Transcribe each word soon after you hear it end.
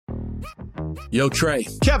Yo, Trey.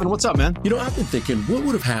 Kevin, what's up, man? You know, I've been thinking, what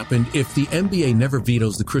would have happened if the NBA never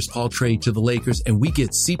vetoes the Chris Paul trade to the Lakers and we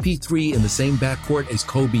get CP3 in the same backcourt as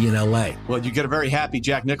Kobe in LA? Well, you get a very happy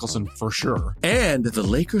Jack Nicholson for sure. And the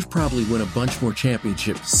Lakers probably win a bunch more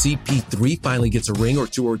championships. CP3 finally gets a ring or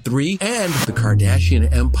 2 or 3, and the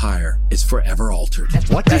Kardashian empire is forever altered.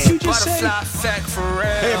 What did you just say?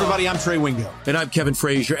 Hey, everybody, I'm Trey Wingo. And I'm Kevin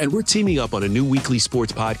Frazier, and we're teaming up on a new weekly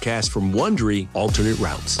sports podcast from Wondery, Alternate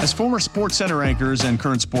Routes. As former Sports Center anchors and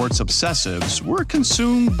current sports obsessives, we're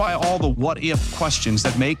consumed by all the what-if questions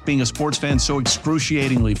that make being a sports fan so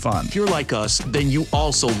excruciatingly fun. If you're like us, then you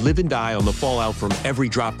also live and die on the fallout from every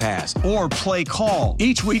drop pass. Or play call.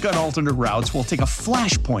 Each week on Alternate Routes, we'll take a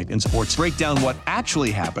flashpoint in sports, break down what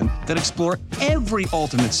actually happened, then explore every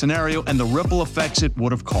alternate scenario and the ripple effects it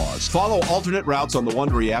would have caused. Follow Alternate Routes on the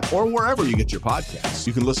Wondery app or wherever you get your podcasts.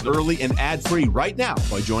 You can listen early and ad-free right now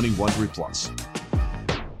by joining Wondery Plus.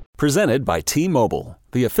 Presented by T-Mobile,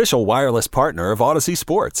 the official wireless partner of Odyssey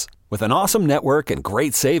Sports. With an awesome network and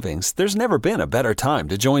great savings, there's never been a better time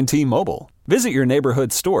to join T-Mobile. Visit your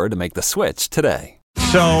neighborhood store to make the switch today.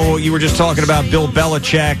 So you were just talking about Bill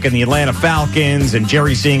Belichick and the Atlanta Falcons, and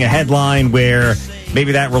Jerry seeing a headline where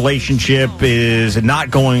maybe that relationship is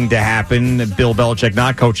not going to happen. Bill Belichick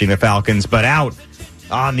not coaching the Falcons, but out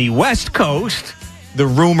on the West Coast, the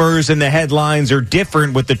rumors and the headlines are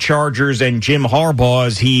different with the Chargers and Jim Harbaugh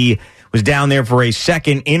as he was down there for a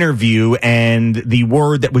second interview, and the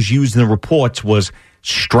word that was used in the reports was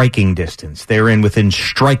striking distance. They're within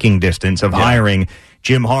striking distance of hiring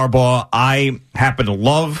Jim Harbaugh. I happen to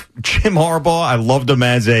love Jim Harbaugh. I loved him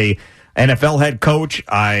as a NFL head coach.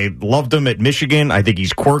 I loved him at Michigan. I think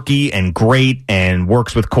he's quirky and great and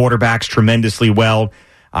works with quarterbacks tremendously well.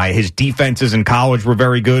 His defenses in college were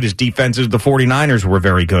very good. His defenses, the 49ers, were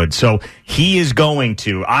very good. So he is going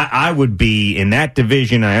to, I would be in that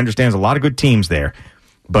division. I understand there's a lot of good teams there,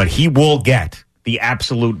 but he will get the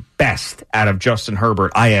absolute best out of Justin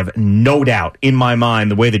Herbert. I have no doubt in my mind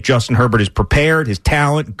the way that Justin Herbert is prepared, his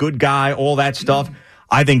talent, good guy, all that stuff.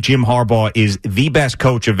 I think Jim Harbaugh is the best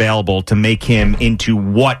coach available to make him into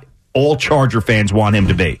what all Charger fans want him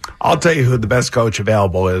to be. I'll tell you who the best coach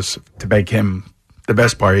available is to make him the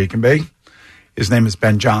best player he can be. His name is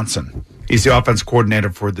Ben Johnson. He's the offense coordinator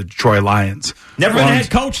for the Detroit Lions. Never been a head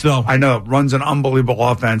coach, though. I know. Runs an unbelievable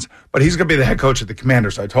offense, but he's going to be the head coach of the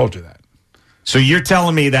Commanders. I told you that. So you're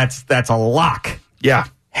telling me that's a lock? Yeah.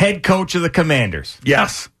 Head coach of the Commanders?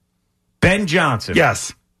 Yes. Ben Johnson?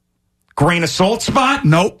 Yes. Grain of salt spot?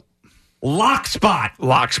 Nope. Lock spot?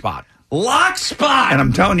 Lock spot. Lock spot! And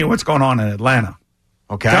I'm telling you what's going on in Atlanta.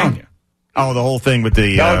 Okay. I'm telling you. Oh, the whole thing with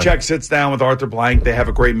the... Belichick sits down with Arthur Blank. They have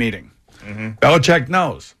a great meeting. Mm-hmm. Belichick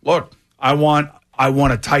knows, look, I want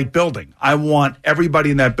a tight building. I want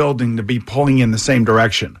everybody in that building to be pulling in the same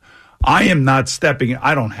direction. I am not stepping...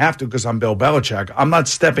 I don't have to because I'm Bill Belichick. I'm not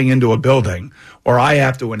stepping into a building where I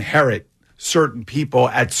have to inherit certain people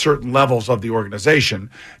at certain levels of the organization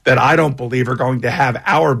that I don't believe are going to have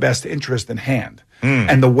our best interest in hand.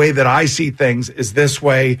 And the way that I see things is this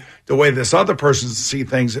way. The way this other person sees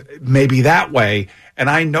things may be that way. And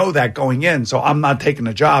I know that going in. So I'm not taking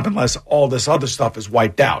a job unless all this other stuff is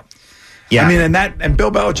wiped out. Yeah. I mean, and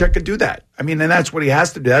Bill Belichick could do that. I mean, and that's what he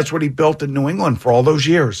has to do. That's what he built in New England for all those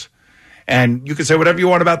years. And you can say whatever you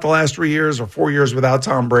want about the last 3 years or 4 years without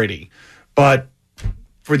Tom Brady. But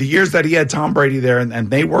for the years that he had Tom Brady there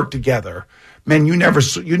and they worked together, man, you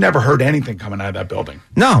never heard anything coming out of that building.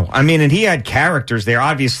 No, I mean, and he had characters there.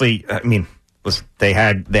 Obviously, I mean, listen, they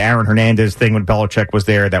had the Aaron Hernandez thing when Belichick was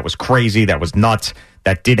there. That was crazy. That was nuts.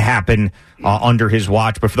 That did happen under his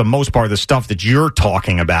watch. But for the most part, the stuff that you're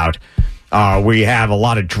talking about, where you have a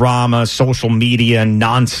lot of drama, social media,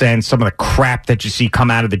 nonsense, some of the crap that you see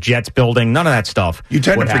come out of the Jets building, none of that stuff. You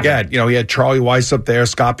tend to forget. He had Charlie Weiss up there,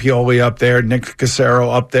 Scott Pioli up there, Nick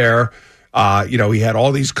Cassero up there. He had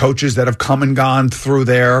all these coaches that have come and gone through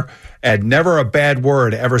there, and never a bad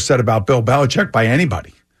word ever said about Bill Belichick by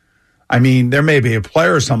anybody. I mean, there may be a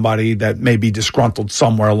player or somebody that may be disgruntled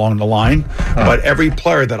somewhere along the line, but every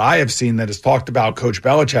player that I have seen that has talked about Coach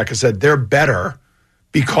Belichick has said they're better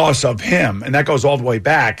because of him, and that goes all the way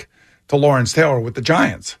back to Lawrence Taylor with the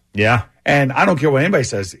Giants. Yeah. And I don't care what anybody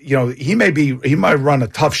says. He might run a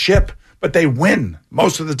tough ship, but they win.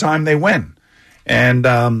 Most of the time they win. And,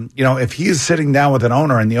 if he is sitting down with an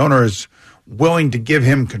owner and the owner is willing to give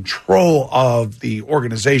him control of the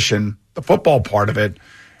organization, the football part of it,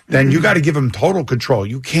 then you got to give him total control.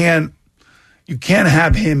 You can't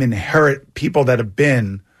have him inherit people that have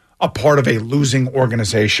been a part of a losing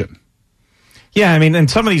organization. Yeah, I mean, and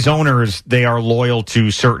some of these owners, they are loyal to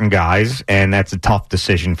certain guys, and that's a tough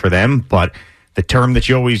decision for them. But the term that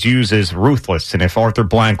you always use is ruthless. And if Arthur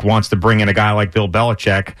Blank wants to bring in a guy like Bill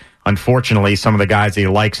Belichick, unfortunately, some of the guys that he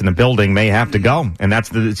likes in the building may have to go. And that's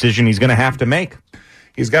the decision he's going to have to make.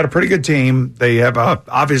 He's got a pretty good team. They have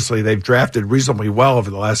obviously they've drafted reasonably well over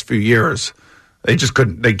the last few years. They just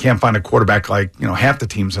they can't find a quarterback like, half the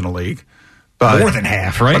teams in the league. But, more than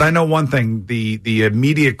half, right? But I know one thing, the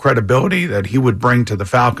immediate credibility that he would bring to the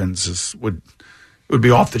Falcons would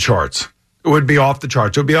be off the charts. It would be off the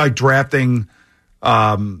charts. It would be like drafting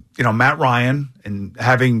Matt Ryan and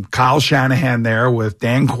having Kyle Shanahan there with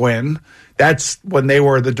Dan Quinn. That's when they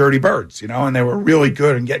were the Dirty Birds, and they were really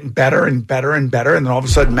good and getting better and better and better. And then all of a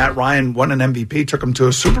sudden, Matt Ryan won an MVP, took them to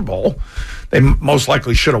a Super Bowl. They most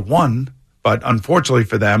likely should have won, but unfortunately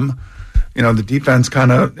for them, the defense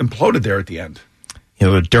kind of imploded there at the end.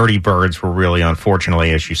 The Dirty Birds were really,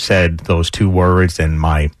 unfortunately, as you said, those two words, and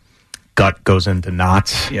my gut goes into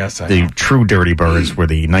knots. Yes, the true Dirty Birds were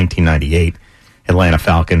the 1998 Atlanta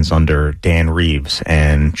Falcons under Dan Reeves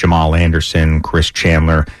and Jamal Anderson, Chris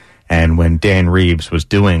Chandler. And when Dan Reeves was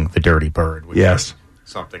doing the Dirty Bird, which was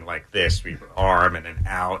something like this, we were arm and an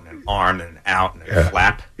out and an arm and an out and a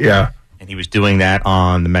flap. Yeah. And he was doing that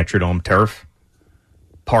on the Metrodome turf.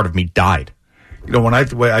 Part of me died. When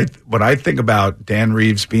I think about Dan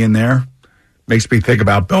Reeves being there, makes me think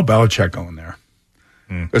about Bill Belichick going there.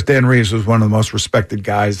 Because Dan Reeves was one of the most respected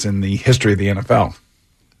guys in the history of the NFL.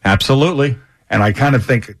 Absolutely. And I kind of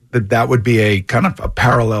think that would be a kind of a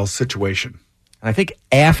parallel situation. And I think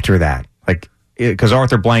after that, because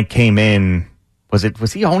Arthur Blank came in, was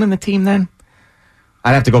he owning the team then?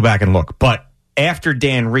 I'd have to go back and look. But after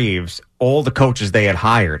Dan Reeves, all the coaches they had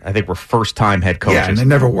hired, I think, were first-time head coaches. Yeah, and it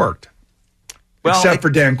never worked. Well, except for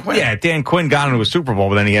Dan Quinn. Yeah, Dan Quinn got into a Super Bowl,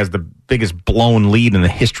 but then he has the biggest blown lead in the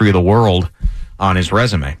history of the world on his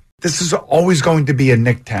resume. This is always going to be a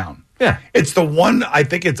Knick town. Yeah. It's the one, I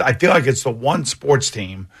feel like it's the one sports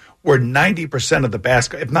team where 90% of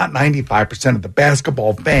the if not 95% of the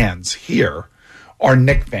basketball fans here are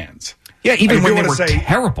Knick fans. Yeah, even when they were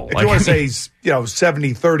terrible. If you want to say,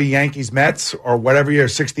 70-30 Yankees Mets or whatever you're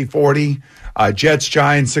 60-40, Jets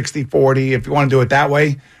Giants 60-40, if you want to do it that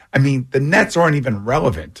way. I mean, the Nets aren't even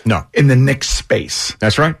relevant in the Knicks space.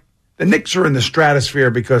 That's right. The Knicks are in the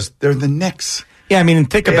stratosphere because they're the Knicks. Yeah, I mean,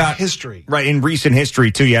 think about history. Right, in recent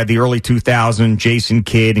history, too, you had the early 2000s, Jason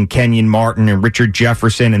Kidd and Kenyon Martin and Richard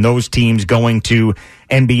Jefferson and those teams going to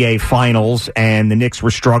NBA Finals, and the Knicks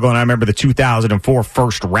were struggling. I remember the 2004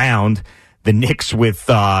 first round, the Knicks with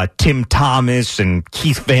Tim Thomas and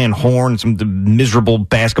Keith Van Horn, the miserable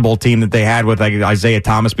basketball team that they had with Isaiah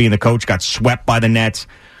Thomas being the coach, got swept by the Nets.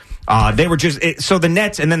 They were so the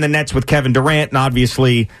Nets, and then the Nets with Kevin Durant and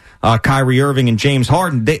obviously Kyrie Irving and James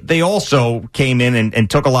Harden, they also came in and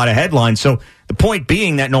took a lot of headlines. So the point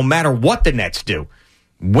being that no matter what the Nets do,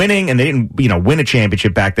 winning, and they didn't win a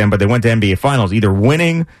championship back then, but they went to NBA Finals, either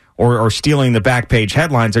winning or stealing the back page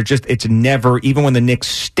headlines, it's never, even when the Knicks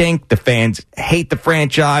stink, the fans hate the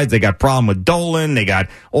franchise, they got a problem with Dolan, they got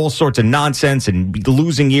all sorts of nonsense, and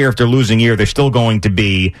losing year after losing year, they're still going to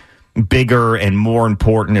be bigger and more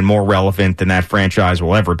important and more relevant than that franchise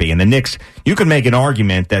will ever be. And the Knicks, you can make an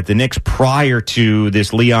argument that the Knicks prior to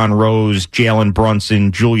this Leon Rose, Jalen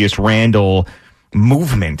Brunson, Julius Randle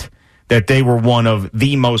movement, that they were one of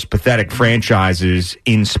the most pathetic franchises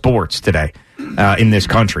in sports today in this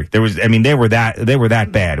country. They were that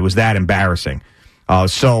bad. It was that embarrassing.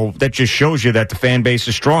 So that just shows you that the fan base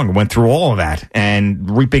is strong. Went through all of that and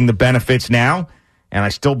reaping the benefits now. And I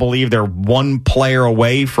still believe they're one player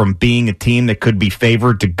away from being a team that could be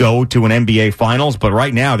favored to go to an NBA Finals. But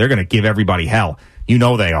right now, they're going to give everybody hell. You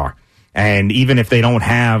know they are. And even if they don't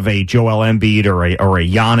have a Joel Embiid or a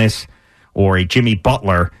Giannis or a Jimmy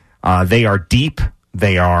Butler, they are deep.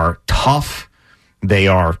 They are tough. They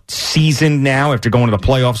are seasoned now after going to the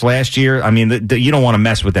playoffs last year. I mean, you don't want to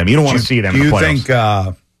mess with them. You don't want to see them in the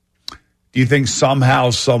playoffs. Do you think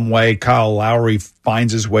somehow, some way, Kyle Lowry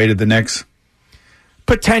finds his way to the Knicks?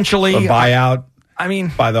 Potentially. A buyout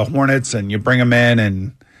by the Hornets, and you bring him in,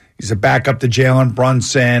 and he's a backup to Jalen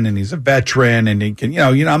Brunson, and he's a veteran, and he can,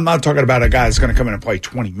 I'm not talking about a guy that's going to come in and play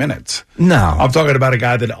 20 minutes. No. I'm talking about a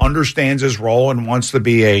guy that understands his role and wants to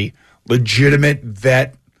be a legitimate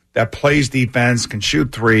vet that plays defense, can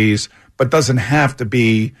shoot threes, but doesn't have to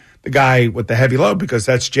be the guy with the heavy load because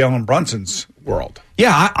that's Jalen Brunson's world.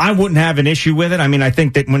 Yeah, I wouldn't have an issue with it. I mean, I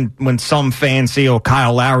think that when some fans see,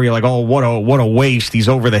 Kyle Lowry, like, what a waste, he's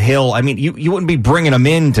over the hill. I mean, you wouldn't be bringing him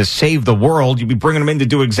in to save the world. You'd be bringing him in to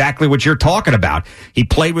do exactly what you're talking about. He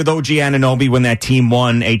played with OG Anunoby when that team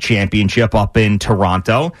won a championship up in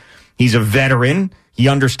Toronto. He's a veteran. He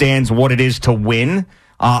understands what it is to win.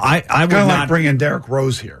 I would kind of not like bringing Derrick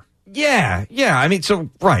Rose here. Yeah. I mean,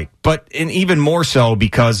 right. But even more so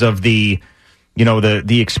because of the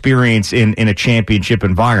experience in a championship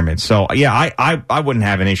environment. So, yeah, I wouldn't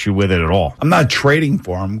have an issue with it at all. I'm not trading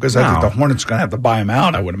for him because I think the Hornets are going to have to buy him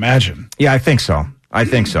out, I would imagine. Yeah, I think so.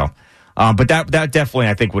 But that definitely,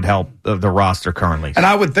 I think, would help the roster currently. And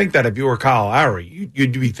I would think that if you were Kyle Lowry,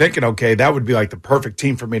 you'd be thinking, okay, that would be like the perfect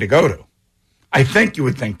team for me to go to. I think you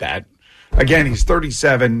would think that. Again, he's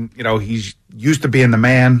 37. He's used to being the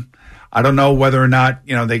man. I don't know whether or not,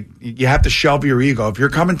 you have to shelve your ego. If you're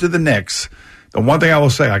coming to the Knicks, the one thing I will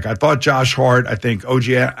say, I thought Josh Hart, I think OG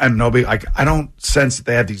Anunoby, I don't sense that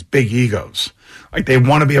they have these big egos. They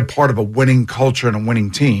want to be a part of a winning culture and a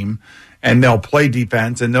winning team, and they'll play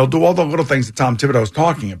defense, and they'll do all the little things that Tom Thibodeau is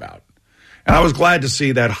talking about. And I was glad to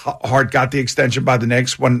see that Hart got the extension by the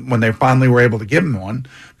Knicks when they finally were able to give him one,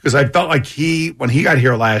 because I felt like when he got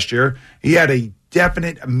here last year, he had a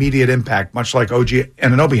definite immediate impact, much like OG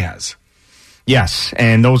Anunoby has. Yes,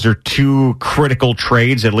 and those are two critical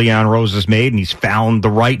trades that Leon Rose has made, and he's found the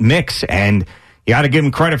right mix. And you got to give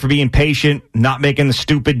him credit for being patient, not making the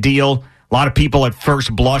stupid deal. A lot of people at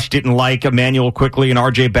first blush didn't like Emmanuel Quickley and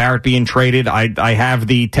R.J. Barrett being traded. I have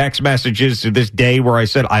the text messages to this day where I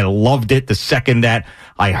said I loved it the second that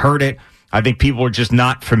I heard it. I think people are just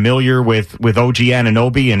not familiar with OG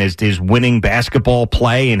Anunoby and his winning basketball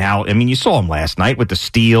play and how, you saw him last night with the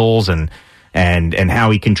steals and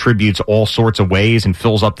how he contributes all sorts of ways and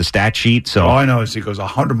fills up the stat sheet. So all I know is he goes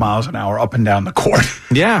 100 miles an hour up and down the court.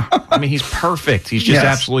 Yeah. He's perfect. He's just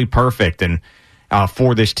absolutely perfect. And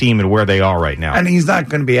for this team and where they are right now. And he's not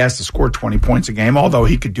going to be asked to score 20 points a game, although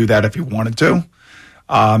he could do that if he wanted to.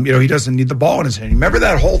 He doesn't need the ball in his hand. Remember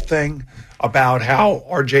that whole thing about how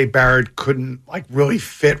R.J. Barrett couldn't really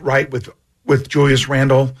fit right with Julius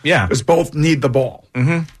Randle? Yeah. Because both need the ball.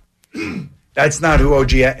 Mm-hmm. That's not who OG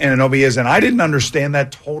Anunoby is, and I didn't understand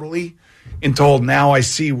that totally until now I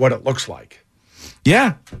see what it looks like.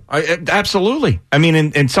 Yeah, absolutely.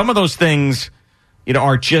 And some of those things,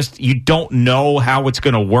 are just, you don't know how it's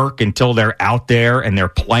going to work until they're out there and they're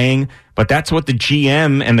playing. But that's what the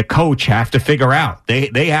GM and the coach have to figure out.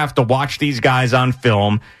 They have to watch these guys on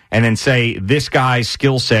film and then say, this guy's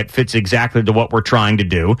skill set fits exactly to what we're trying to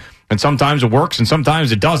do. And sometimes it works and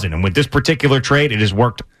sometimes it doesn't. And with this particular trade, it has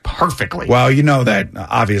worked perfectly. Well, you know that,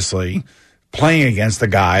 obviously, playing against the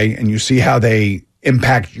guy and you see how they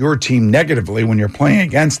impact your team negatively when you're playing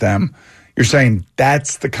against them, you're saying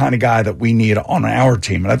that's the kind of guy that we need on our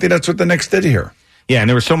team. And I think that's what the Knicks did here. Yeah, and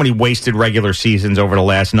there were so many wasted regular seasons over the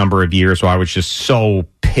last number of years where I was just so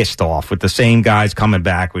pissed off with the same guys coming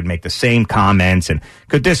back. We'd make the same comments. And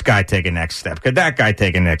could this guy take a next step? Could that guy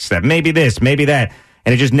take a next step? Maybe this, maybe that.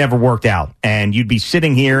 And it just never worked out. And you'd be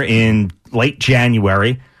sitting here in late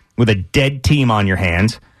January with a dead team on your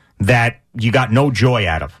hands that you got no joy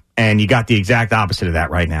out of. And you got the exact opposite of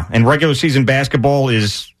that right now. And regular season basketball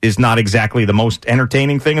is not exactly the most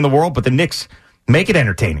entertaining thing in the world, but the Knicks make it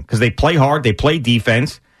entertaining because they play hard, they play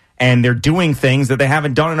defense, and they're doing things that they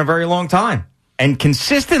haven't done in a very long time. And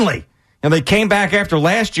consistently. And they came back after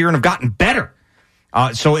last year and have gotten better.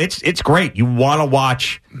 So it's great. You want to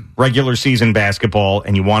watch regular season basketball,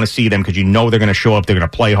 and you want to see them because you know they're going to show up, they're going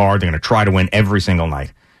to play hard, they're going to try to win every single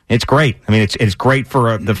night. It's great. It's great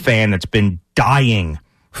for the fan that's been dying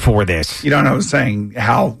for this. I was saying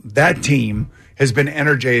how that team has been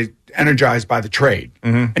energized by the trade.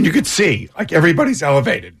 Mm-hmm. And you could see, everybody's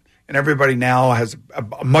elevated, and everybody now has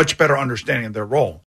a much better understanding of their role.